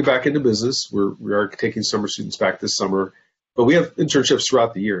starting to get back into business. We are taking summer students back this summer, but we have internships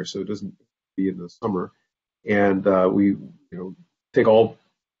throughout the year, so it doesn't be in the summer. And we take all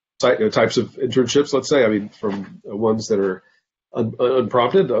types of internships, let's say, from ones that are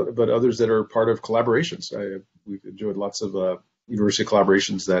unprompted, but others that are part of collaborations. We've enjoyed lots of university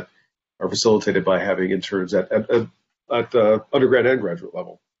collaborations that are facilitated by having interns at undergrad and graduate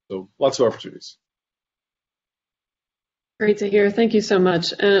level. So lots of opportunities. Great to hear. Thank you so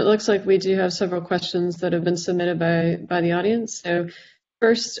much. And it looks like we do have several questions that have been submitted by the audience. So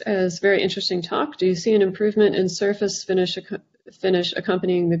first, as very interesting talk, do you see an improvement in surface finish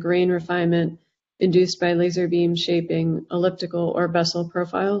accompanying the grain refinement induced by laser beam shaping, elliptical or vessel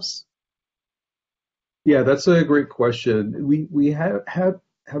profiles? Yeah, that's a great question. We have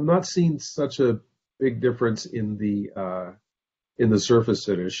not seen such a big difference in the surface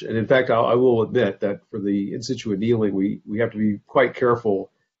finish, and in fact, I will admit that for the in situ annealing, we have to be quite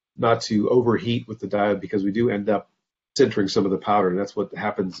careful not to overheat with the diode because we do end up sintering some of the powder, and that's what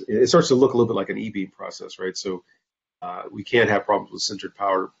happens. It starts to look a little bit like an E-beam process, right? So we can have problems with sintered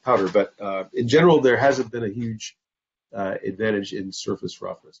powder, but in general, there hasn't been a huge advantage in surface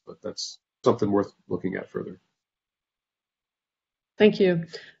roughness, but that's something worth looking at further. Thank you.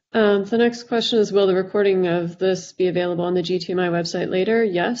 The next question is, will the recording of this be available on the GTMI website later?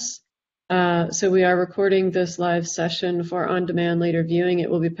 Yes. So we are recording this live session for on-demand later viewing. It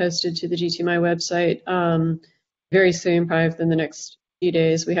will be posted to the GTMI website very soon, probably within the next few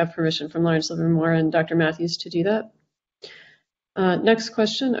days. We have permission from Lawrence Livermore and Dr. Matthews to do that. Next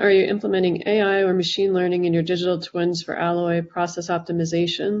question, are you implementing AI or machine learning in your digital twins for alloy process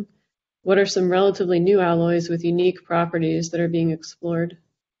optimization? What are some relatively new alloys with unique properties that are being explored?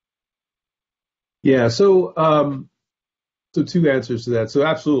 Yeah, so two answers to that. So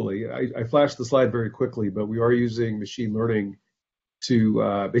absolutely, I flashed the slide very quickly, but we are using machine learning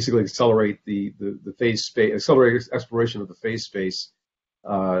to basically accelerate the phase space, accelerate exploration of the phase space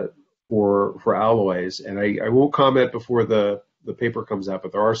for alloys. And I won't comment before the paper comes out,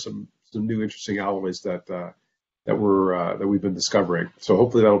 but there are some new interesting alloys that we've been discovering. So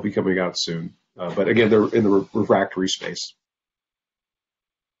hopefully that'll be coming out soon. But again, they're in the refractory space.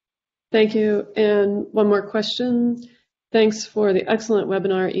 Thank you. And one more question. Thanks for the excellent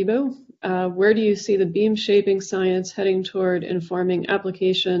webinar, Ibo. Where do you see the beam shaping science heading toward informing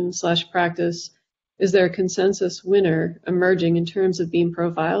application/practice? Is there a consensus winner emerging in terms of beam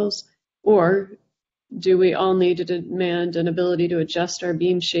profiles? Or do we all need to demand an ability to adjust our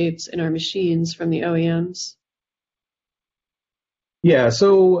beam shapes in our machines from the OEMs? Yeah,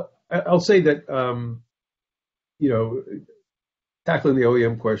 so I'll say that, tackling the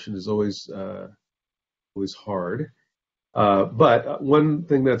OEM question is always hard. But one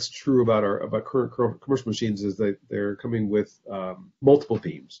thing that's true about current commercial machines is that they're coming with multiple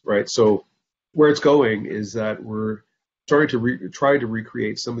beams, right? So where it's going is that we're starting to try to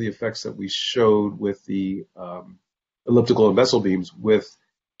recreate some of the effects that we showed with the elliptical and vessel beams with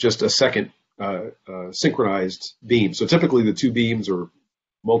just a second synchronized beam. So typically the two beams or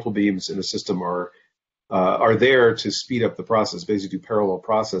multiple beams in a system are there to speed up the process, basically do parallel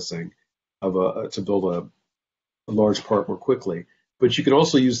processing to build a large part more quickly. But you can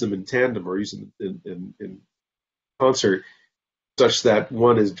also use them in tandem or use them in concert, such that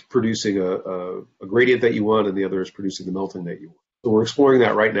one is producing a gradient that you want and the other is producing the melting that you want. So we're exploring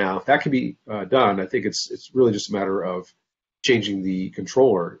that right now. If that can be done, I think it's really just a matter of changing the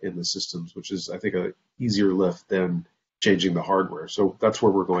controller in the systems, which is, I think, a easier lift than changing the hardware. So that's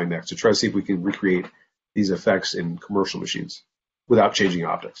where we're going next, to try to see if we can recreate these effects in commercial machines without changing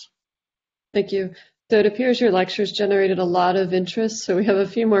optics. Thank you. So it appears your lectures generated a lot of interest. So we have a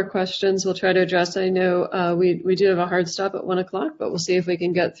few more questions we'll try to address. I know we do have a hard stop at 1 o'clock, but we'll see if we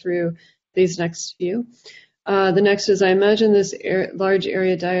can get through these next few. The next is, I imagine this large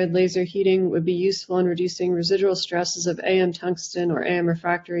area diode laser heating would be useful in reducing residual stresses of AM tungsten or AM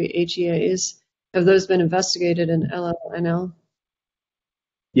refractory HEAs. Have those been investigated in LLNL?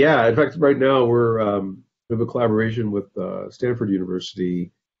 Yeah, in fact, right now we have a collaboration with Stanford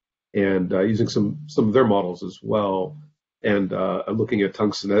University and using some of their models as well. And I'm looking at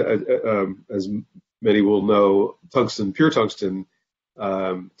tungsten. As many will know, pure tungsten,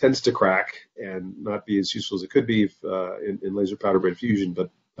 tends to crack and not be as useful as it could be if, in laser powder bed fusion. But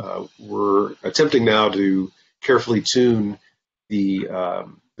we're attempting now to carefully tune the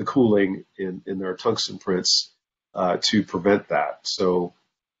cooling in our tungsten prints to prevent that. So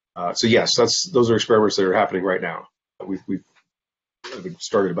yes, those are experiments that are happening right now. We've I think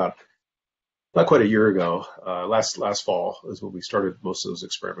started about not quite a year ago. Last fall is when we started most of those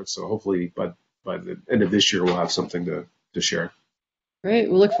experiments. So hopefully by the end of this year we'll have something to share. Great,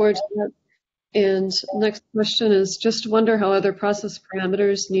 we'll look forward to that. And next question is, just wonder how other process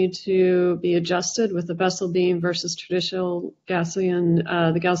parameters need to be adjusted with the vessel beam versus traditional Gaussian,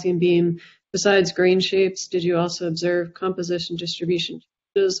 the Gaussian beam. Besides grain shapes, did you also observe composition distribution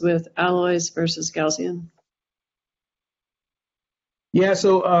changes with alloys versus Gaussian? Yeah,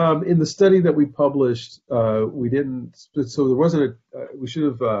 so in the study that we published, we didn't, so there wasn't we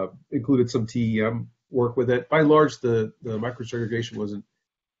should have included some TEM work with it. By and large, the microsegregation wasn't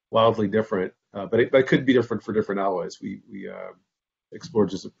wildly different, but it could be different for different alloys. We explored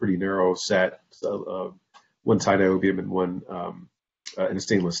just a pretty narrow set, so, one titanium beam and one in a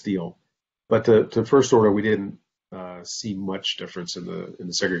stainless steel. But to first order, we didn't see much difference in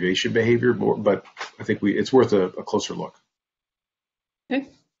the segregation behavior, but I think it's worth a closer look. Okay.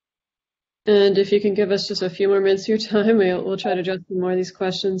 And if you can give us just a few more minutes of your time, we'll try to address some more of these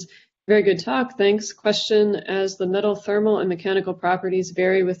questions. Very good talk, thanks. Question, as the metal thermal and mechanical properties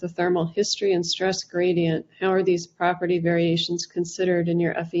vary with the thermal history and stress gradient, how are these property variations considered in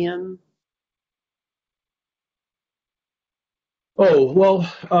your FEM? Oh, well,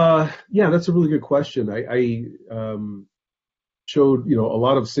 yeah, that's a really good question. I showed, a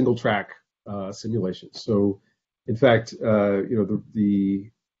lot of single track simulations. So in fact, we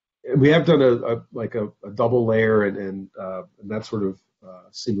have done a double layer and that sort of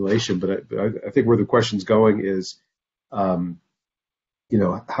simulation. But I think where the question's going is, how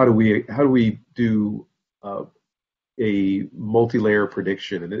do we do a multi-layer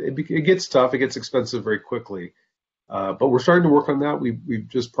prediction? And it gets tough. It gets expensive very quickly. But we're starting to work on that. We've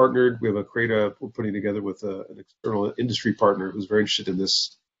just partnered. We have we're putting together with an external industry partner who's very interested in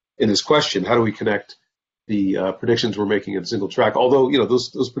this question. How do we connect the predictions we're making in single track? Although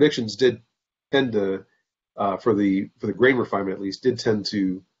those predictions did tend to, for the grain refinement at least, did tend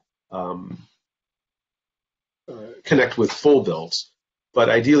to connect with full builds. But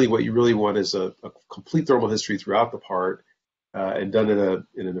ideally, what you really want is a complete thermal history throughout the part, and done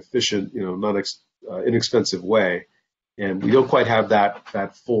in an efficient, inexpensive way. And we don't quite have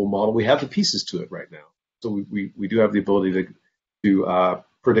that full model. We have the pieces to it right now. So we do have the ability to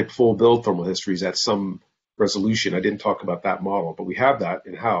predict full build thermal histories at some resolution. I didn't talk about that model, but we have that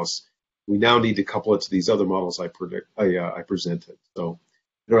in-house. We now need to couple it to these other models I presented. So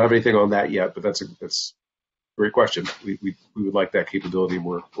I don't have anything on that yet, but that's a great question. We would like that capability, and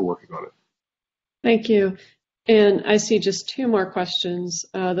we're working on it. Thank you. And I see just two more questions.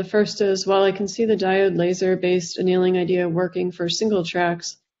 The first is, while I can see the diode laser-based annealing idea working for single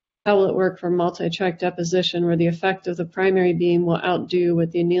tracks, how will it work for multi-track deposition where the effect of the primary beam will outdo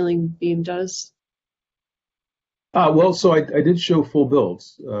what the annealing beam does? Well, so I did show full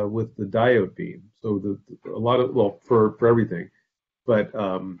builds with the diode beam. So for everything, but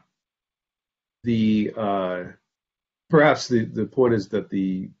perhaps the point is that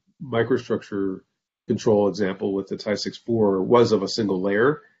the microstructure control example with the Ti-64 was of a single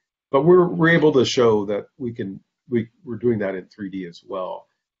layer, but we're able to show that we're doing that in 3D as well.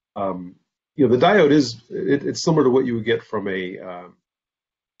 The diode it's similar to what you would get from an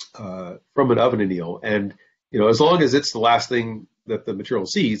oven anneal, and as long as it's the last thing that the material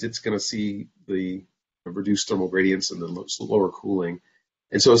sees, it's going to see the reduced thermal gradients and the lower cooling.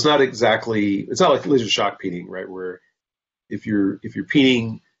 And so it's not like laser shock peening, right? Where if you're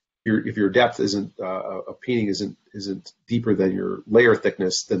peening, if your depth isn't of peening isn't deeper than your layer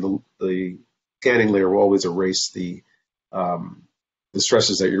thickness, then the scanning layer will always erase the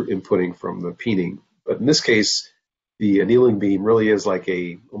stresses that you're inputting from the peening. But in this case, the annealing beam really is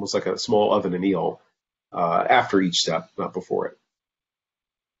almost like a small oven anneal after each step, not before it.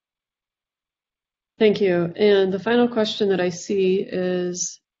 Thank you. And the final question that I see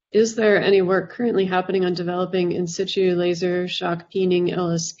is there any work currently happening on developing in situ laser shock peening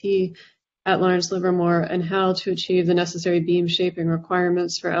LSP at Lawrence Livermore, and how to achieve the necessary beam shaping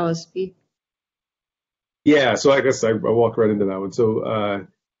requirements for LSP? Yeah, so I guess I walked right into that one. So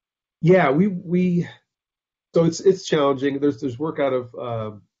yeah, we So it's challenging. There's work out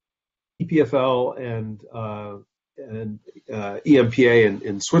of EPFL and EMPA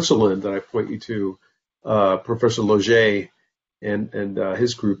in Switzerland that I point you to. Professor Loger and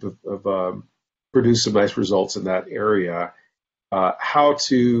his group have produced some nice results in that area. How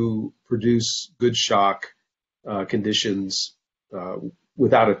to produce good shock conditions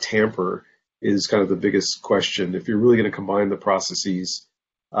without a tamper is kind of the biggest question. If you're really going to combine the processes,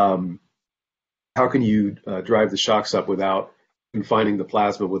 how can you drive the shocks up without confining the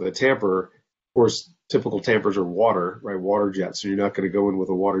plasma with a tamper? Of course, typical tampers are water, right? Water jets. So you're not going to go in with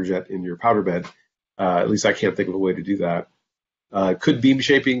a water jet in your powder bed. At least I can't think of a way to do that. Could beam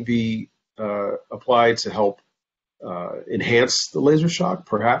shaping be applied to help enhance the laser shock?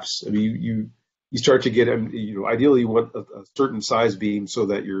 Perhaps. I mean, you start to get, ideally you want a certain size beam so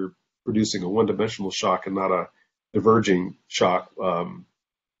that you're producing a one-dimensional shock and not a diverging shock.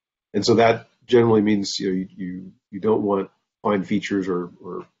 And so that generally means you don't want fine features or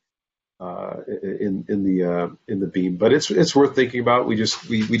in the beam, but it's worth thinking about.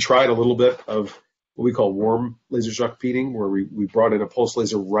 We tried a little bit of what we call warm laser shock peening, where we brought in a pulse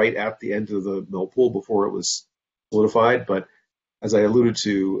laser right at the end of the mill pool before it was solidified. But as I alluded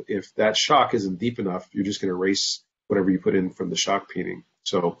to, if that shock isn't deep enough, you're just going to erase whatever you put in from the shock peening.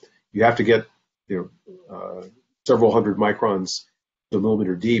 So you have to get several hundred microns to a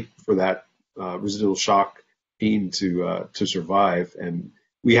millimeter deep for that residual shock peen to survive, and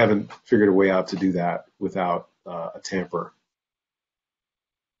we haven't figured a way out to do that without a tamper.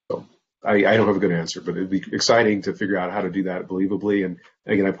 So I don't have a good answer, but it'd be exciting to figure out how to do that believably. And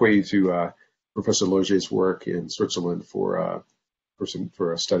again, I point you to Professor Loger's work in Switzerland for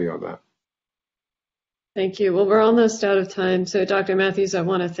a study on that. Thank you. Well, we're almost out of time. So Dr. Matthews, I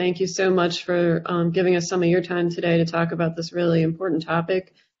want to thank you so much for giving us some of your time today to talk about this really important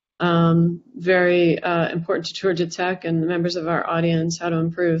topic. Very important to Georgia Tech and the members of our audience, how to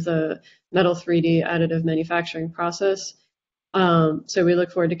improve the metal 3D additive manufacturing process. So we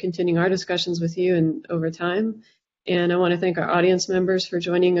look forward to continuing our discussions with you and over time. And I want to thank our audience members for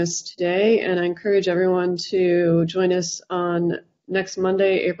joining us today. And I encourage everyone to join us on next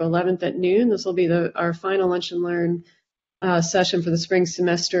Monday, April 11th at noon. This will be our final Lunch and Learn session for the spring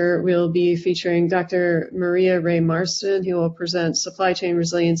semester. We'll be featuring Dr. Maria Ray Marston, who will present Supply Chain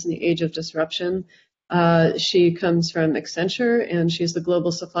Resilience in the Age of Disruption. She comes from Accenture, and she's the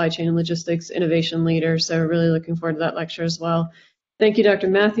Global Supply Chain and Logistics Innovation Leader, so really looking forward to that lecture as well. Thank you, Dr.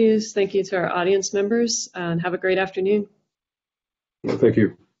 Matthews. Thank you to our audience members, and have a great afternoon. Well, thank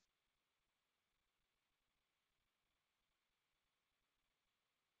you.